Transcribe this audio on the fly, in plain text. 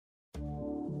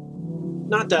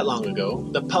Not that long ago,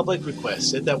 the public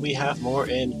requested that we have more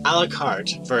an a la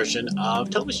carte version of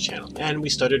television channel, and we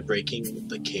started breaking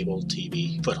the cable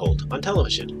TV foothold on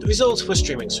television. The result was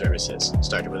streaming services.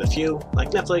 Started with a few,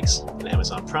 like Netflix and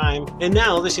Amazon Prime, and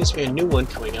now there seems to be a new one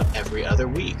coming up every other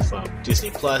week, from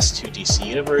Disney Plus to DC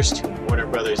Universe to Warner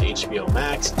Brothers HBO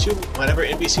Max to whatever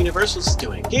NBC Universal is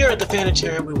doing. Here at the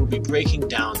Fanatarium, we will be breaking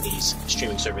down these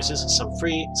streaming services, some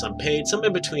free, some paid, some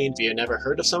in between. If you've never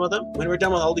heard of some of them, when we're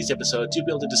done with all these episodes, you'll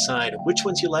be able to decide which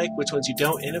ones you like, which ones you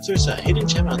don't, and if there's a hidden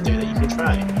gem out there that you can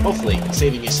try. Hopefully,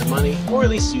 saving you some money, or at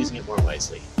least using it more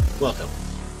wisely. Welcome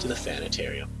to the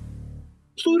Fanatarium.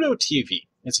 Pluto TV.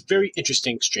 It's a very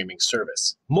interesting streaming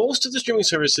service. Most of the streaming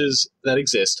services that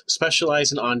exist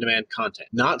specialize in on-demand content,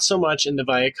 not so much in the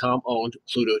Viacom-owned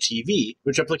Pluto TV,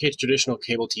 which replicates traditional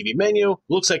cable TV menu,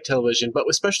 looks like television, but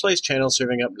with specialized channels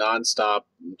serving up non-stop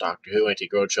Doctor Who,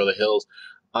 Antique Roadshow, The Hills,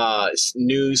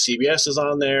 news, CBS is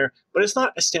on there, but it's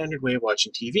not a standard way of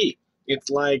watching TV. It's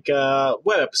like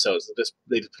web episodes that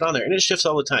they put on there, and it shifts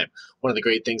all the time. One of the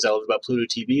great things I love about Pluto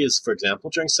TV is, for example,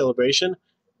 during Celebration,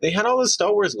 they had all the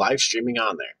Star Wars live streaming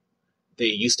on there. They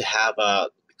used to have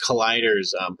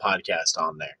Collider's podcast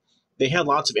on there. They had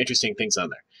lots of interesting things on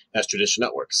there. As traditional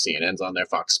networks, CNN's on there,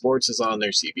 Fox Sports is on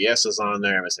there, CBS is on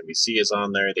there, MSNBC is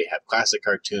on there. They have classic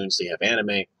cartoons, they have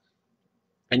anime,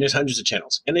 and there's hundreds of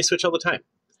channels, and they switch all the time.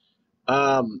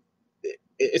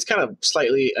 It's kind of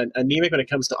slightly anemic when it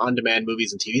comes to on-demand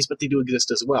movies and TVs, but they do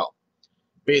exist as well.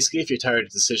 Basically, if you're tired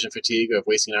of decision fatigue or of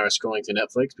wasting an hour scrolling through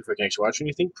Netflix before you can actually watch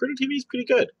anything, Pluto TV is pretty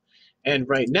good. And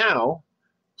right now,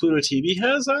 Pluto TV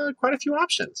has quite a few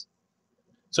options.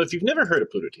 So if you've never heard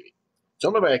of Pluto TV, it's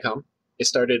owned by Viacom. It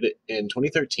started in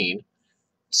 2013,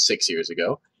 6 years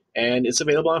ago, and it's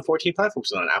available on 14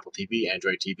 platforms. It's on Apple TV,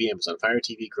 Android TV, Amazon Fire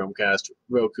TV, Chromecast,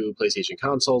 Roku, PlayStation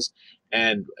consoles,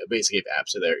 and basically if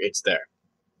apps are there, it's there.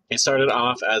 It started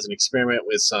off as an experiment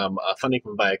with some funding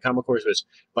from Viacom, of course, which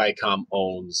Viacom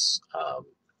owns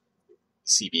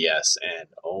CBS and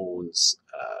owns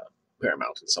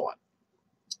Paramount and so on.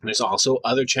 And there's also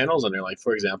other channels on there, like,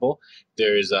 for example,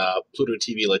 there's Pluto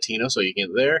TV Latino, so you can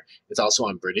get there. It's also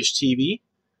on British TV.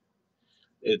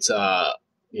 It's,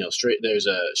 there's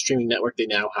a streaming network they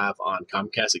now have on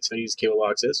Comcast, Xfinity's cable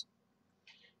boxes.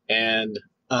 And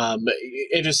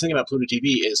interesting thing about Pluto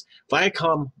TV is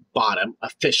Viacom bought them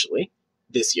officially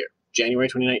this year, January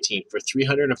 2019, for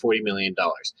 $340 million.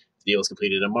 The deal was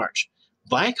completed in March.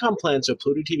 Viacom plans for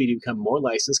Pluto TV to become more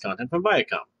licensed content from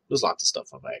Viacom. There's lots of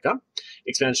stuff on Viacom.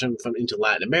 Expansion into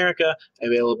Latin America,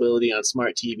 availability on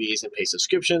smart TVs and pay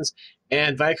subscriptions,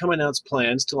 and Viacom announced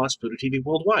plans to launch Pluto TV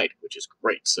worldwide, which is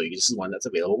great. So this is one that's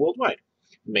available worldwide.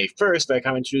 May 1st,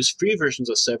 Viacom introduced free versions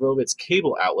of several of its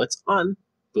cable outlets on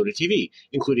Pluto TV,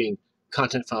 including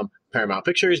content from Paramount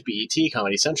Pictures, BET,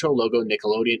 Comedy Central, Logo,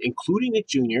 Nickelodeon, including Nick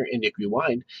Jr. and Nick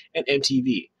Rewind, and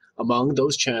MTV. Among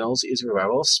those channels is a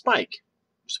revival of Spike.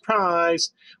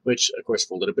 Surprise! Which, of course,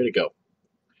 folded a bit ago.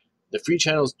 The free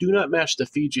channels do not match the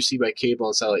feeds received by cable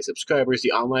and satellite subscribers.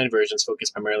 The online versions focus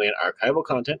primarily on archival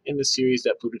content in the series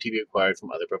that Pluto TV acquired from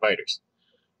other providers.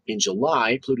 In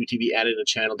July, Pluto TV added a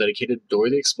channel dedicated to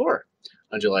Dora the Explorer.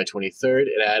 On July 23rd,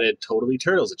 it added Totally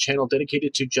Turtles, a channel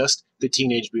dedicated to just the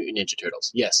Teenage Mutant Ninja Turtles.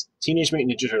 Yes, Teenage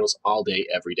Mutant Ninja Turtles all day,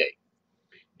 every day.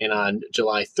 And on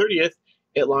July 30th,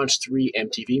 it launched 3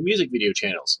 MTV music video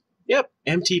channels. Yep,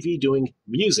 MTV doing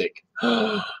music.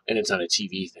 And it's on a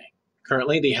TV thing.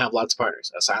 Currently, they have lots of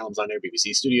partners. Asylum's on there,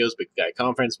 BBC Studios, Big Guy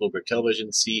Conference, Bloomberg Television,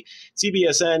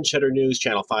 CBSN, Cheddar News,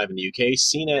 Channel 5 in the UK,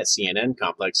 CNET, CNN,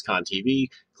 Complex, Con TV,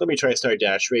 Columbia TriStar,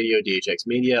 Dash Radio, DHX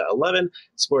Media, 11,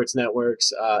 Sports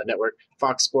Networks,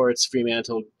 Fox Sports,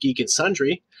 Fremantle, Geek and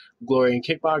Sundry, Glory in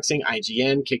Kickboxing,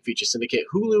 IGN, Kick Feature Syndicate,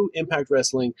 Hulu, Impact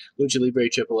Wrestling, Lucha Libre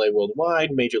AAA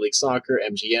Worldwide, Major League Soccer,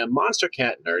 MGM, Monster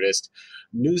Cat, Nerdist,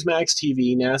 Newsmax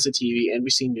TV, NASA TV,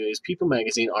 NBC News, People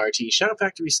Magazine, RT, Shout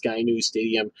Factory, Sky News,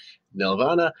 Stadium,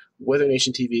 Nelvana, Weather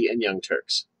Nation TV, and Young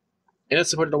Turks. And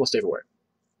it's supported almost everywhere.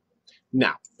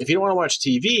 Now, if you don't want to watch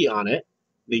TV on it,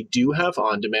 they do have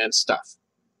on-demand stuff.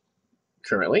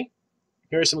 Currently,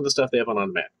 here are some of the stuff they have on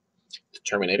on-demand.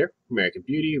 Terminator, American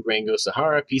Beauty, Rango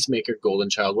Sahara, Peacemaker, Golden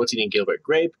Child, What's Eating Gilbert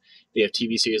Grape. They have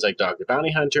TV series like Dog the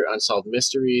Bounty Hunter, Unsolved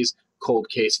Mysteries, Cold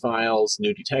Case Files,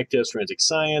 New Detectives, Forensic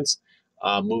Science,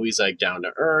 movies like Down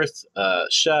to Earth,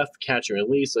 Chef, Catch and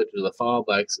Release, Legend of the Fall,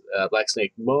 Black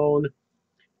Snake Moan,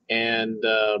 and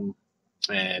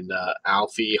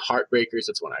Alfie, Heartbreakers.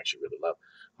 That's one I actually really love.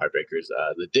 Heartbreakers,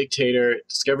 The Dictator,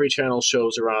 Discovery Channel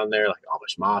shows are on there, like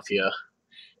Amish Mafia.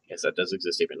 Yes, that does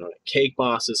exist even though Cake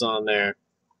Boss is on there.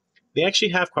 They actually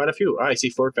have quite a few. Oh, I see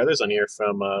Four Feathers on here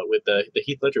from with the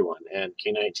Heath Ledger one, and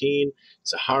K-19,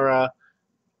 Sahara,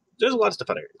 There's a lot of stuff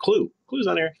on there. Clue's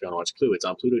on there. If you want to watch Clue, it's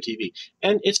on Pluto TV,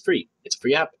 and it's free. It's a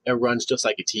free app. It runs just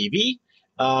like a TV.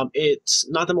 It's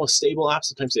not the most stable app.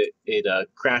 Sometimes it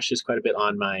crashes quite a bit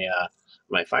on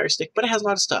my Fire Stick, but it has a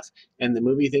lot of stuff. And the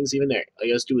movie thing's even there. All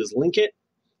you have to do is link it,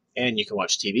 and you can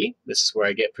watch TV. This is where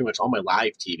I get pretty much all my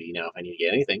live TV now if I need to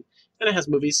get anything. And it has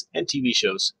movies and TV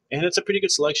shows, and it's a pretty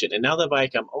good selection. And now that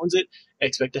Viacom owns it, I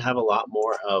expect to have a lot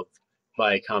more of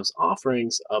Viacom's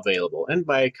offerings available. And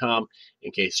Viacom,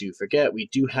 in case you forget, we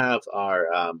do have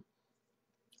our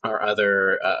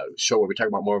other show where we talk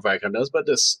about more of Viacom does, but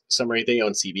this summary, they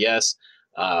own CBS,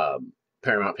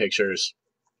 Paramount Pictures,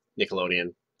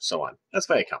 Nickelodeon, so on. That's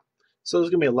Viacom. So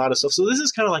there's going to be a lot of stuff. So this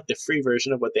is kind of like the free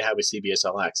version of what they have with CBS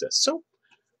All Access. So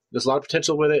there's a lot of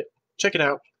potential with it. Check it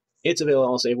out. It's available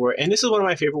almost everywhere. And this is one of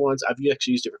my favorite ones. I've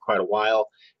actually used it for quite a while.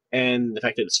 And the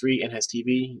fact that it's free and has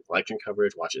TV, live stream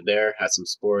coverage, watch it there, has some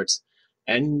sports.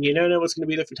 And you don't know what's going to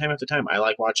be there from time after time. I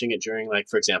like watching it during, like,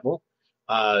 for example,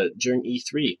 during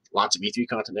E3. Lots of E3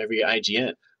 content every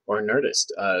IGN or Nerdist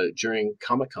during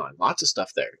Comic-Con. Lots of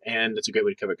stuff there. And it's a great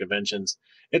way to cover conventions.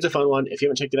 It's a fun one. If you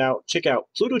haven't checked it out, check out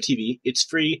Pluto TV. It's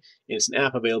free, and it's an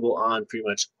app available on pretty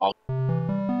much all